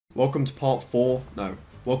Welcome to part 4, no,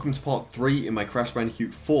 welcome to part 3 in my Crash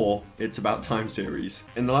Bandicoot 4 It's About Time series.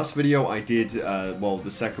 In the last video I did, well,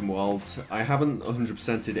 the second world. I haven't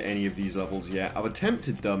 100%ed any of these levels yet. I've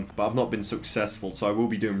attempted them, but I've not been successful, so I will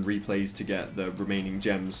be doing replays to get the remaining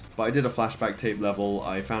gems. But I did a flashback tape level,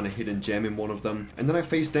 I found a hidden gem in one of them, and then I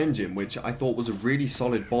faced Engine, which I thought was a really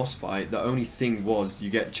solid boss fight. The only thing was,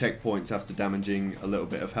 you get checkpoints after damaging a little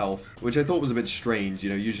bit of health, which I thought was a bit strange.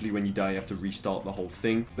 You know, usually when you die you have to restart the whole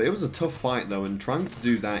thing. But it was a tough fight though, and trying to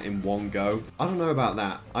do that in one go, I don't know about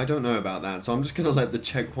that. I don't know about that, so I'm just gonna let the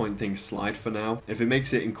checkpoint thing slide for now. If it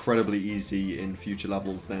makes it incredibly easy in future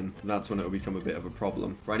levels, then that's when it'll become a bit of a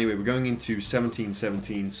problem. Right, anyway, we're going into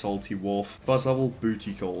 1717 Salty Wharf. First level,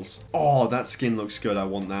 Booty Calls. Oh, that skin looks good. I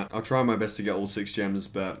want that. I'll try my best to get all 6 gems,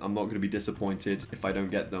 but I'm not going to be disappointed if I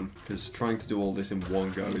don't get them, because trying to do all this in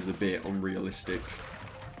one go is a bit unrealistic.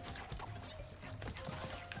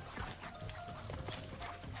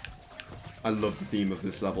 I love the theme of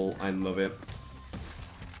this level. I love it.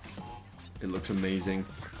 It looks amazing.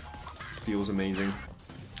 Feels amazing.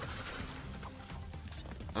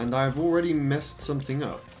 And I've already messed something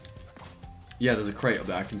up. Yeah, there's a crate up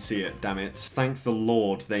there. I can see it. Damn it. Thank the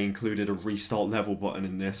Lord they included a restart level button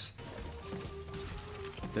in this.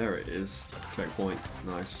 There it is. Checkpoint.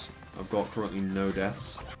 Nice. I've got currently no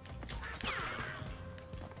deaths.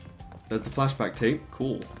 There's the flashback tape.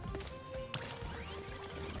 Cool.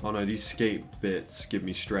 Oh no, these skate bits give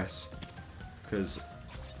me stress. Because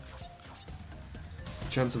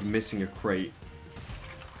chance of missing a crate.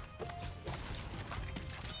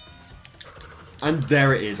 And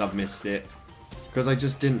there it is, I've missed it. Because I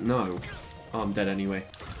just didn't know. Oh, I'm dead anyway.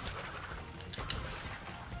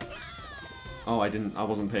 Oh, I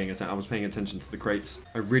wasn't paying attention. I was paying attention to the crates.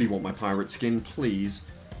 I really want my pirate skin, please.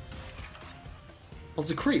 Oh, there's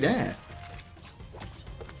a crate there.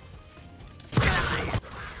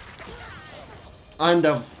 And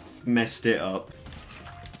I've messed it up.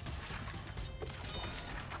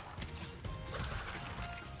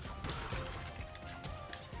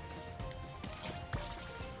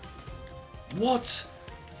 What?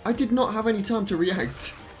 I did not have any time to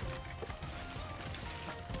react.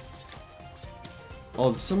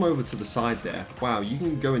 Oh, there's some over to the side there. Wow, you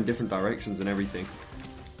can go in different directions and everything.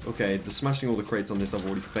 Okay, the smashing all the crates on this I've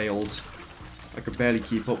already failed. I could barely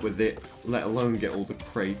keep up with it, let alone get all the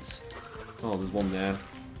crates. Oh, there's one there.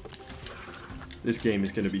 This game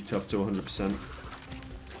is going to be tough to 100%.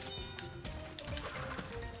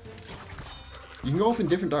 You can go off in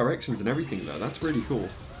different directions and everything though. That's really cool.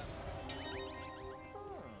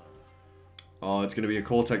 Oh, it's going to be a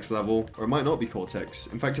Cortex level. Or it might not be Cortex.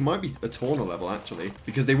 In fact, it might be a Tawna level, actually.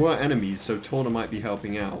 Because they were enemies, so Tawna might be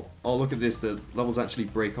helping out. Oh, look at this. The levels actually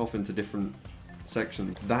break off into different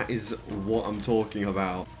sections. That is what I'm talking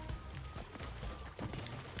about.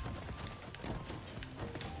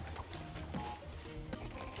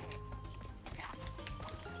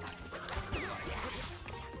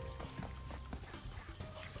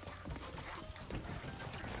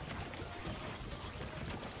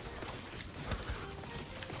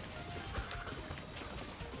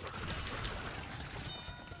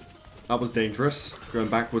 That was dangerous, going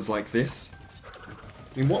backwards like this.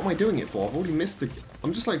 I mean, what am I doing it for? I've already missed the...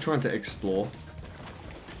 I'm just like trying to explore.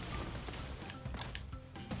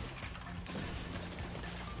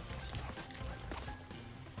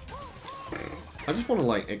 I just want to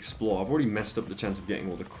like explore. I've already messed up the chance of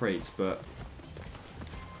getting all the crates, but...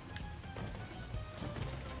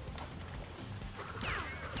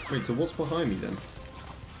 Wait, so what's behind me then?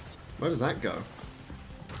 Where does that go?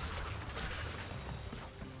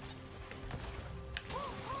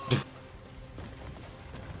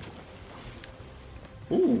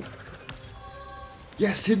 Ooh.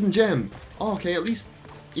 Yes, hidden gem. Oh, okay, at least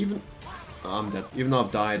even... Oh, I'm dead. Even though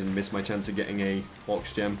I've died and missed my chance of getting a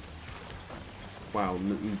box gem. Wow,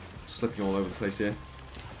 I'm slipping all over the place here.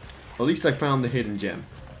 At least I found the hidden gem.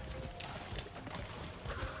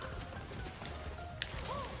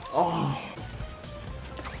 Oh!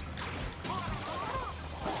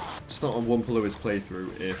 It's not a WumpaLewis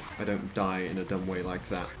playthrough if I don't die in a dumb way like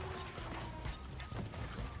that.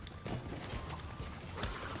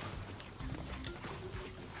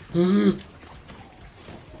 Okay,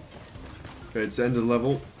 it's the end of the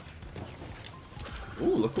level.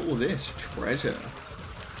 Ooh, look at all this treasure.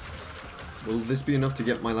 Will this be enough to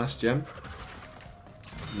get my last gem?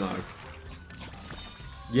 No.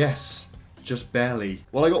 Yes! just barely.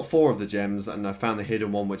 Well, I got 4 of the gems, and I found the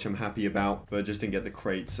hidden one, which I'm happy about, but I just didn't get the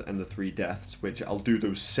crates and the 3 deaths, which I'll do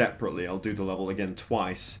those separately. I'll do the level again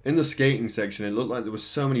twice. In the skating section, it looked like there was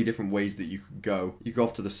so many different ways that you could go. You go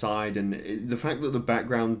off to the side, and the fact that the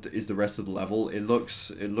background is the rest of the level, it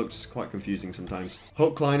looks quite confusing sometimes.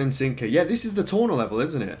 Hook, line, and sinker. Yeah, this is the Tawna level,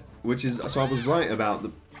 isn't it? Which is, so I was right about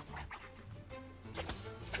the...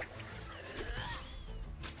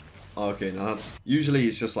 Okay, now that's... Usually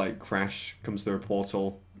it's just like Crash comes through a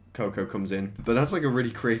portal, Coco comes in. But that's like a really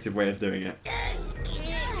creative way of doing it.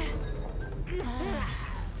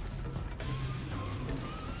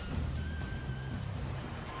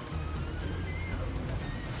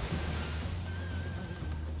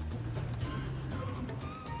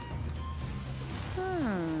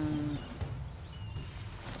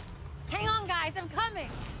 Hang on, guys, I'm coming!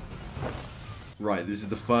 Right, this is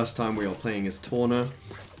the first time we are playing as Tawna.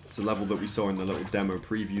 It's a level that we saw in the little demo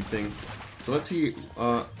preview thing. So let's see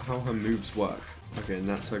how her moves work. Okay, and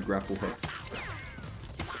that's her grapple hook.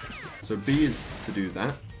 So B is to do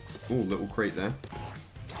that. Oh, little crate there.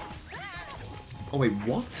 Oh wait,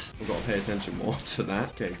 what? I've got to pay attention more to that.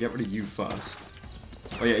 Okay, get rid of you first.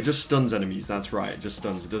 Oh yeah, it just stuns enemies, that's right, it just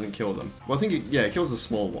stuns, it doesn't kill them. Well, I think, it kills the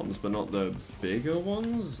small ones, but not the bigger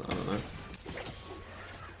ones? I don't know.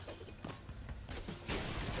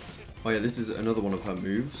 Oh yeah, this is another one of her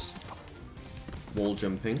moves. Wall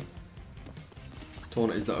jumping.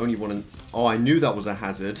 Tawna is the only one in... Oh, I knew that was a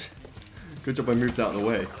hazard. Good job I moved out of the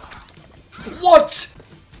way. What?!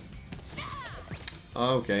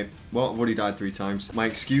 Oh, okay. Well, I've already died 3 times. My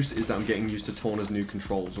excuse is that I'm getting used to Tawna's new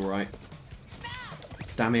controls, alright?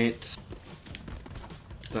 Damn it.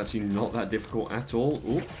 It's actually not that difficult at all.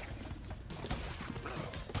 Ooh.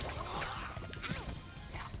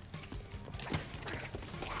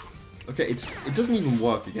 Okay, it doesn't even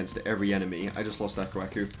work against every enemy. I just lost Aku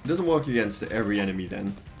Aku. It doesn't work against every enemy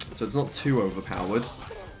then. So it's not too overpowered.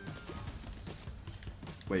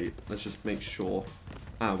 Wait, let's just make sure.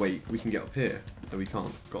 Ah, wait, we can get up here. No, we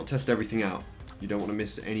can't. Got to test everything out. You don't want to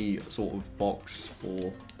miss any sort of box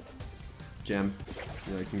or gem.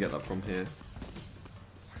 Yeah, you can get that from here.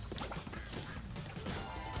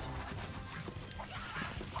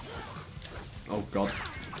 Oh, God.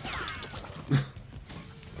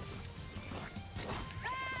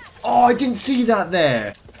 Oh, I didn't see that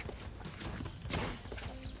there!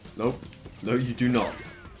 Nope. No, you do not.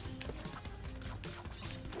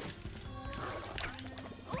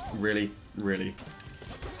 Really? Really?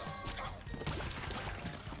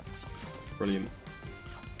 Brilliant.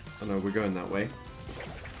 Oh no, we're going that way.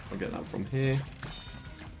 I'll get that from here.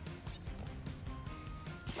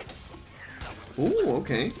 Oh,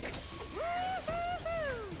 okay.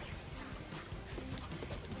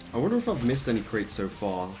 I wonder if I've missed any crates so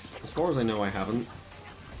far. As far as I know, I haven't.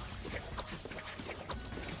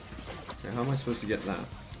 Okay, how am I supposed to get that?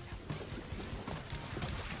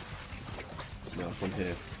 No, from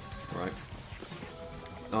here. Right.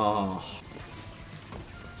 Ah. Oh.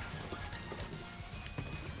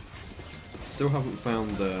 Still haven't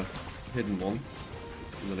found the hidden one.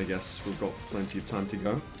 And then I guess we've got plenty of time to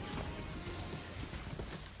go.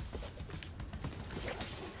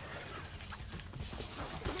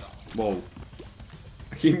 Whoa.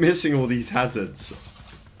 I keep missing all these hazards.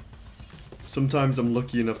 Sometimes I'm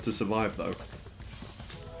lucky enough to survive though.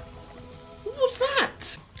 What's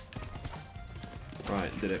that?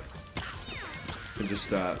 Right, did it. Can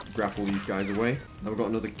just grapple these guys away. Now we've got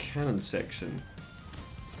another cannon section.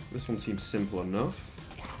 This one seems simple enough.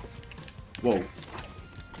 Whoa.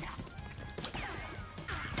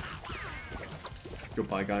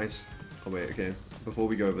 Goodbye, guys. Oh wait, okay. Before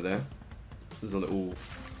we go over there, there's a little...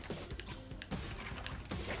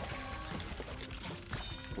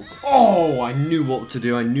 Oh, I knew what to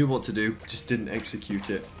do. I knew what to do. Just didn't execute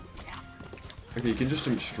it. Okay, you can just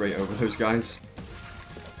jump straight over those guys.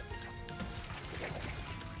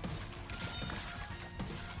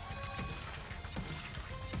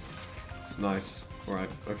 Nice. Alright,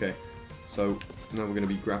 okay. So, now we're going to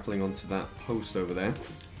be grappling onto that post over there.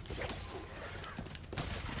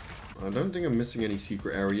 I don't think I'm missing any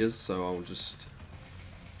secret areas, so I'll just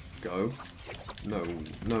go. No,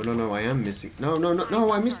 no, no, no, I am missing. No, no, no,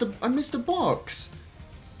 no, I missed a box.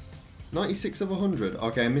 96 of 100.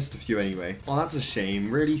 Okay, I missed a few anyway. Oh, that's a shame.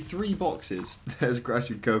 Really, 3 boxes. There's Crash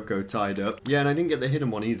and Coco tied up. Yeah, and I didn't get the hidden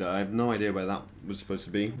one either. I have no idea where that was supposed to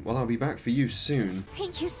be. Well, I'll be back for you soon.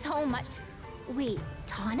 Thank you so much. Wait,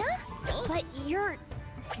 Tawna? But you're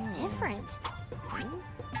different.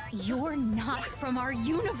 You're not from our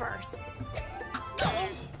universe.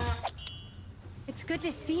 It's good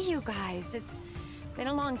to see you guys. It's been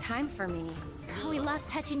a long time for me. We lost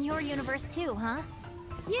touch in your universe too, huh?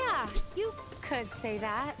 Yeah, you could say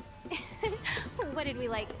that. What did we,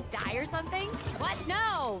 like, die or something? What?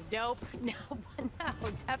 No! Nope. No,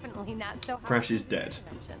 definitely not. So Crash is dead.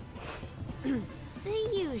 The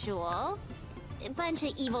usual. A bunch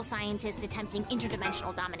of evil scientists attempting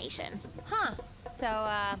interdimensional domination. Huh. So,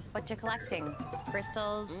 what you collecting?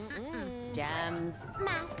 Crystals? Gems?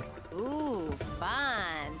 Masks. Ooh,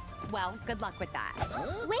 fun. Well, good luck with that.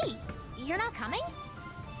 Wait, you're not coming?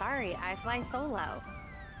 Sorry, I fly solo.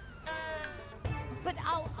 But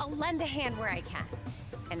I'll lend a hand where I can.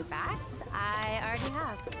 In fact, I already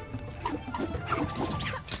have.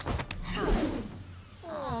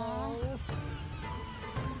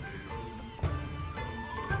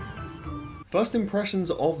 First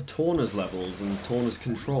impressions of Tawna's levels and Tawna's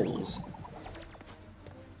controls.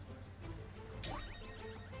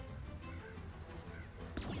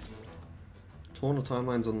 Tawna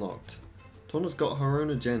timelines unlocked. Tawna's got her own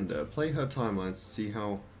agenda. Play her timelines to see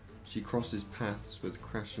how she crosses paths with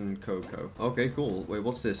Crash and Coco. Okay, cool. Wait,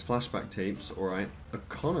 what's this? Flashback tapes. Alright.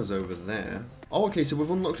 O'Connor's over there. Oh, okay, so we've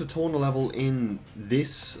unlocked a Tawna level in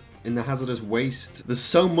the hazardous waste. There's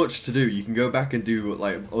so much to do. You can go back and do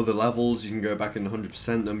like other levels, you can go back and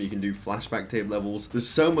 100% them, you can do flashback tape levels. There's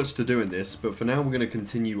so much to do in this, but for now we're going to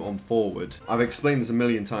continue on forward. I've explained this a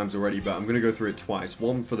million times already, but I'm going to go through it twice.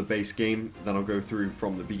 One for the base game, then I'll go through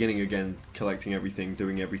from the beginning again, collecting everything,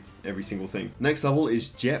 doing every single thing. Next level is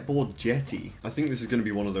Jetboard Jetty. I think this is going to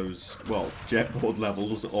be one of those, well, jetboard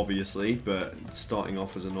levels, obviously, but starting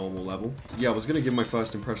off as a normal level. Yeah, I was going to give my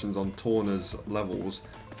first impressions on Tawna's levels.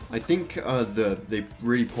 I think they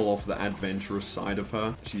really pull off the adventurous side of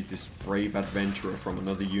her. She's this brave adventurer from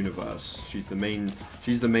another universe. She's the main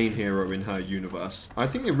hero in her universe. I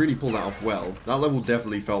think they really pull that off well. That level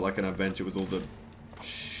definitely felt like an adventure with all the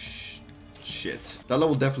shit. That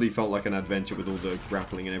level definitely felt like an adventure with all the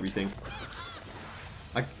grappling and everything.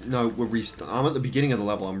 No, I'm at the beginning of the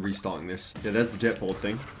level. I'm restarting this. Yeah, there's the jetboard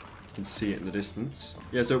thing. You can see it in the distance.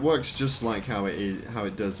 Yeah, so it works just like how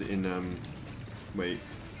it does in wait.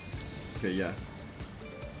 Okay, yeah.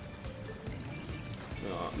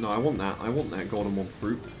 No, I want that. I want that golden one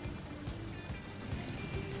fruit.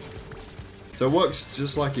 So it works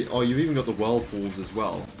just like it. Oh, you've even got the whirlpools as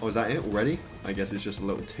well. Oh, is that it already? I guess it's just a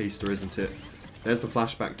little taster, isn't it? There's the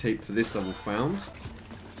flashback tape for this level found.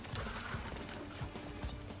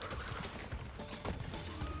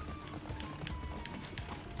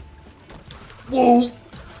 Whoa!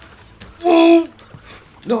 Whoa!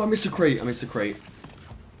 No, I missed a crate. I missed a crate.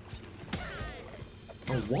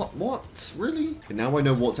 Oh, what? What? Really? Okay, now I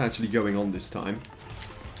know what's actually going on this time.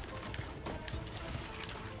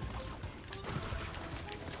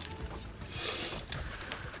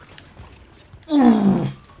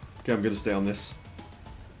 Okay, I'm gonna stay on this.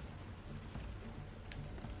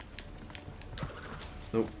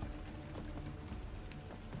 Nope.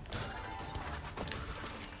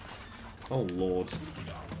 Oh, Lord.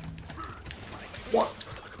 What?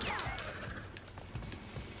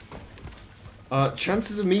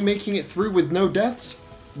 Chances of me making it through with no deaths?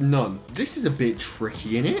 None. This is a bit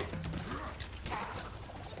tricky, innit?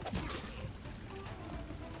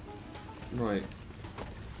 Right.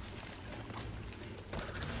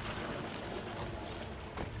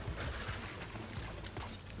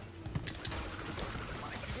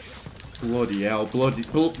 Bloody hell,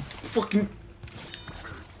 fucking...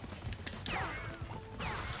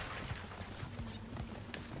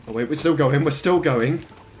 Oh wait, we're still going, we're still going.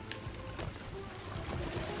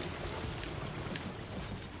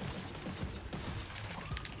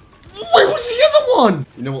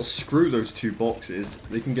 You know what? Screw those two boxes.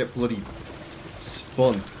 They can get bloody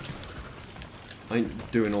spun. I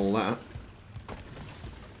ain't doing all that.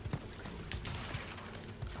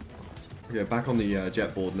 Okay, back on the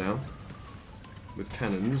jetboard now. With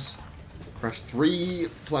cannons. Crash 3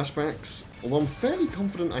 flashbacks. Although I'm fairly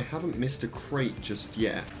confident I haven't missed a crate just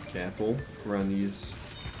yet. Careful around these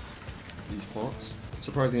parts.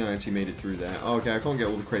 Surprisingly, I actually made it through there. Oh, okay, I can't get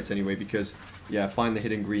all the crates anyway because, yeah, find the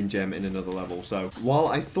hidden green gem in another level. So, while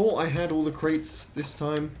I thought I had all the crates this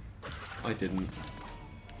time, I didn't.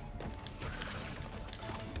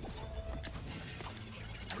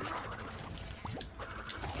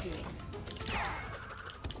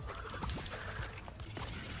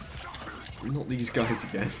 Not these guys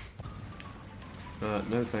again.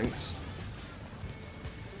 No thanks.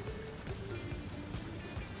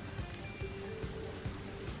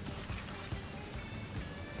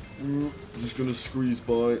 Just gonna squeeze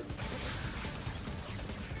by.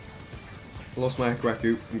 I lost my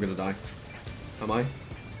Akraku. I'm gonna die. Am I?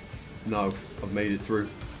 No. I've made it through.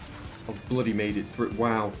 I've bloody made it through.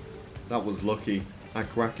 Wow. That was lucky.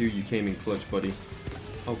 Akraku, you came in clutch, buddy.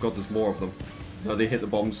 Oh god, there's more of them. No, they hit the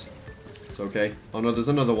bombs. It's okay. Oh no, there's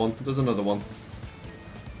another one. There's another one.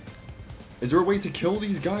 Is there a way to kill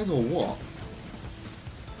these guys or what?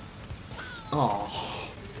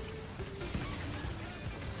 Oh.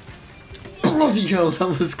 Bloody hell,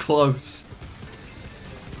 that was close.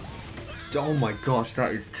 Oh my gosh,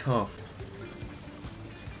 that is tough.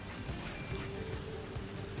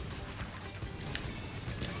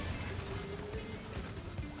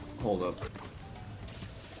 Hold up.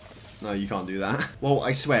 No, you can't do that. Well,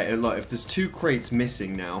 I swear, look, if there's 2 crates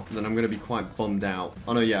missing now, then I'm going to be quite bummed out.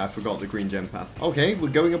 Oh no, yeah, I forgot the green gem path. Okay, we're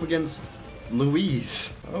going up against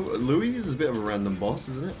Louise. Oh, Louise is a bit of a random boss,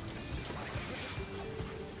 isn't it?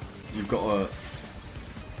 You've got a...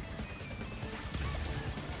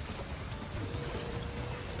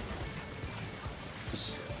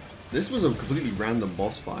 This was a completely random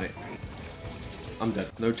boss fight. I'm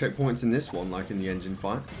dead. No checkpoints in this one, like in the engine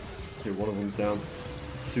fight. Okay, one of them's down.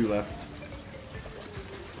 2 left.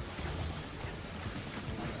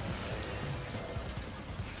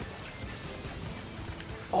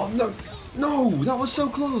 Oh no! No! That was so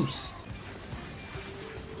close!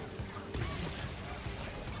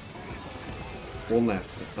 One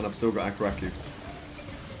left, and I've still got Akraku.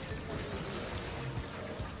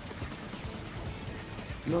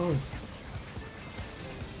 No!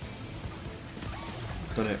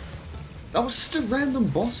 Done it. That was just a random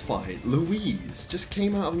boss fight. Louise just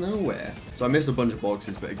came out of nowhere. So I missed a bunch of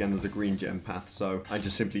boxes, but again, there's a green gem path, so I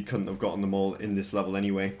just simply couldn't have gotten them all in this level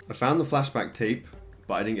anyway. I found the flashback tape,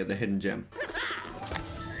 but I didn't get the hidden gem.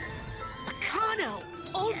 Akano!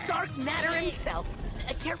 Old dark matter himself.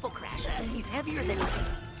 Careful, Crash. He's heavier than...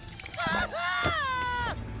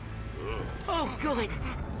 Oh, good.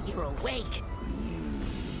 You're awake.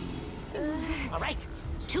 All right.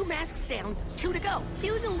 2 masks down, 2 to go.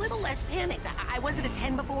 Feeling a little less panicked. I was at a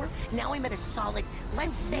 10 before. Now I'm at a solid,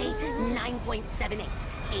 let's say, 9.78. 888.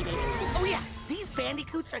 Oh yeah, these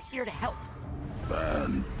bandicoots are here to help.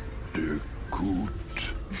 Bandicoot.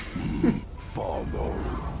 Follow.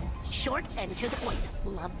 Short and to the point.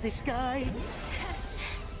 Love this guy.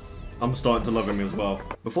 I'm starting to love him as well.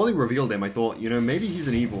 Before they revealed him, I thought, you know, maybe he's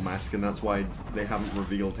an evil mask and that's why they haven't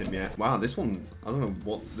revealed him yet. Wow, this one, I don't know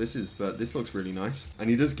what this is, but this looks really nice. And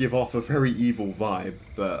he does give off a very evil vibe,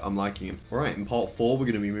 but I'm liking him. Alright, in part 4, we're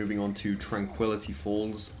going to be moving on to Tranquility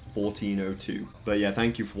Falls 1402. But yeah,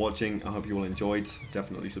 thank you for watching. I hope you all enjoyed.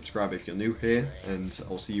 Definitely subscribe if you're new here, and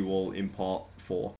I'll see you all in part 4.